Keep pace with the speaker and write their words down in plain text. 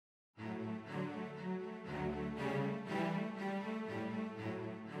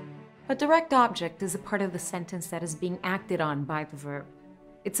A direct object is a part of the sentence that is being acted on by the verb.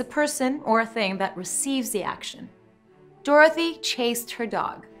 It's a person or a thing that receives the action. Dorothy chased her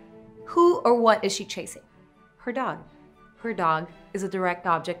dog. Who or what is she chasing? Her dog. Her dog is a direct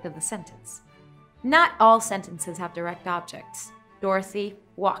object of the sentence. Not all sentences have direct objects. Dorothy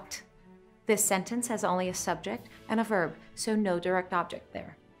walked. This sentence has only a subject and a verb, so no direct object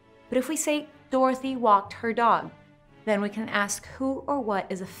there. But if we say Dorothy walked her dog, then we can ask who or what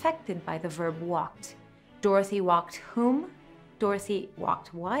is affected by the verb walked. Dorothy walked whom? Dorothy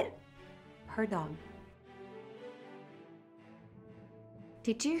walked what? Her dog.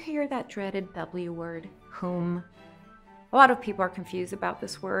 Did you hear that dreaded W word, whom? A lot of people are confused about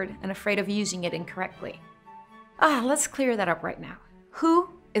this word and afraid of using it incorrectly. Let's clear that up right now. Who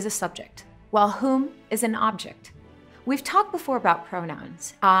is a subject, while whom is an object. We've talked before about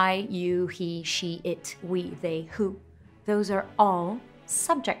pronouns. I, you, he, she, it, we, they, who. Those are all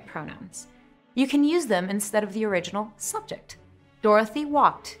subject pronouns. You can use them instead of the original subject. Dorothy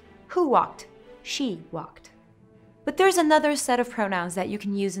walked. Who walked? She walked. But there's another set of pronouns that you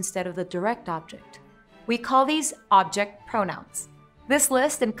can use instead of the direct object. We call these object pronouns. This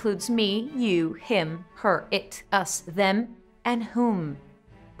list includes me, you, him, her, it, us, them, and whom.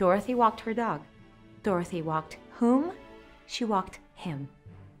 Dorothy walked her dog. Dorothy walked whom? She walked him.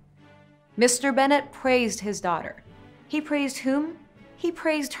 Mr. Bennet praised his daughter. He praised whom? He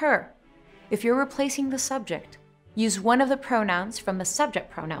praised her. If you're replacing the subject, use one of the pronouns from the subject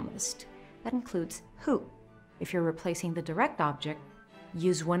pronoun list. That includes who. If you're replacing the direct object,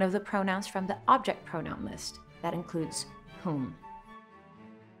 use one of the pronouns from the object pronoun list. That includes whom.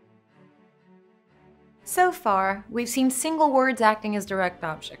 So far, we've seen single words acting as direct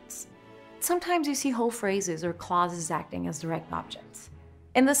objects. Sometimes you see whole phrases or clauses acting as direct objects.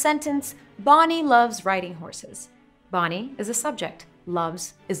 In the sentence, Bonnie loves riding horses. Bonnie is a subject.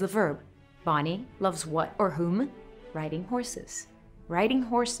 Loves is the verb. Bonnie loves what or whom? Riding horses. Riding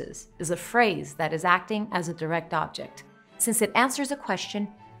horses is a phrase that is acting as a direct object. Since it answers a question,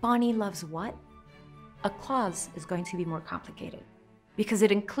 Bonnie loves what? A clause is going to be more complicated because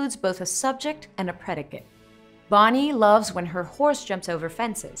it includes both a subject and a predicate. Bonnie loves when her horse jumps over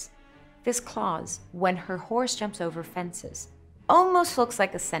fences. This clause, when her horse jumps over fences, almost looks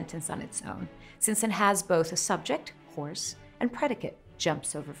like a sentence on its own, since it has both a subject, horse, and predicate,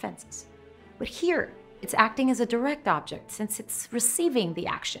 jumps over fences. But here, it's acting as a direct object since it's receiving the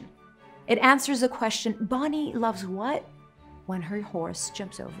action. It answers the question, Bonnie loves what? When her horse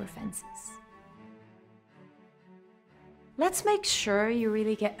jumps over fences. Let's make sure you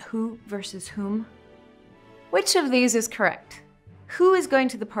really get who versus whom. Which of these is correct? Who is going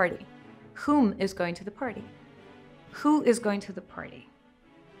to the party? Whom is going to the party? Who is going to the party?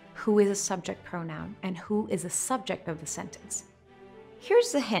 Who is a subject pronoun and who is a subject of the sentence?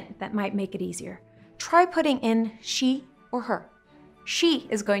 Here's the hint that might make it easier. Try putting in she or her. She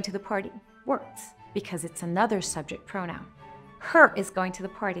is going to the party works because it's another subject pronoun. Her is going to the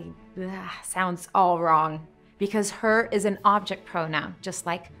party sounds all wrong because her is an object pronoun, just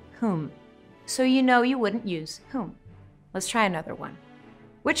like whom. So you know you wouldn't use whom. Let's try another one.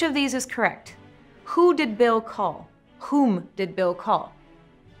 Which of these is correct? Who did Bill call? Whom did Bill call?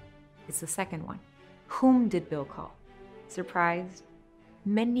 It's the second one. Whom did Bill call? Surprised?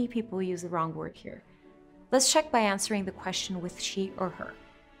 Many people use the wrong word here. Let's check by answering the question with she or her.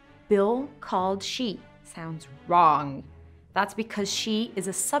 Bill called she sounds wrong. That's because she is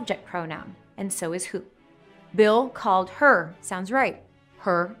a subject pronoun, and so is who. Bill called her sounds right.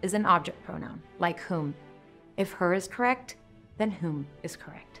 Her is an object pronoun, like whom. If her is correct, then whom is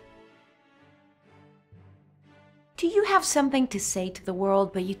correct. Do you have something to say to the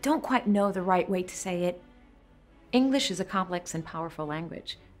world, but you don't quite know the right way to say it? English is a complex and powerful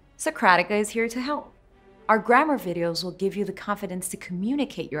language. Socratica is here to help. Our grammar videos will give you the confidence to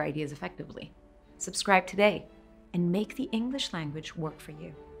communicate your ideas effectively. Subscribe today and make the English language work for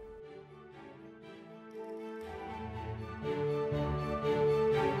you.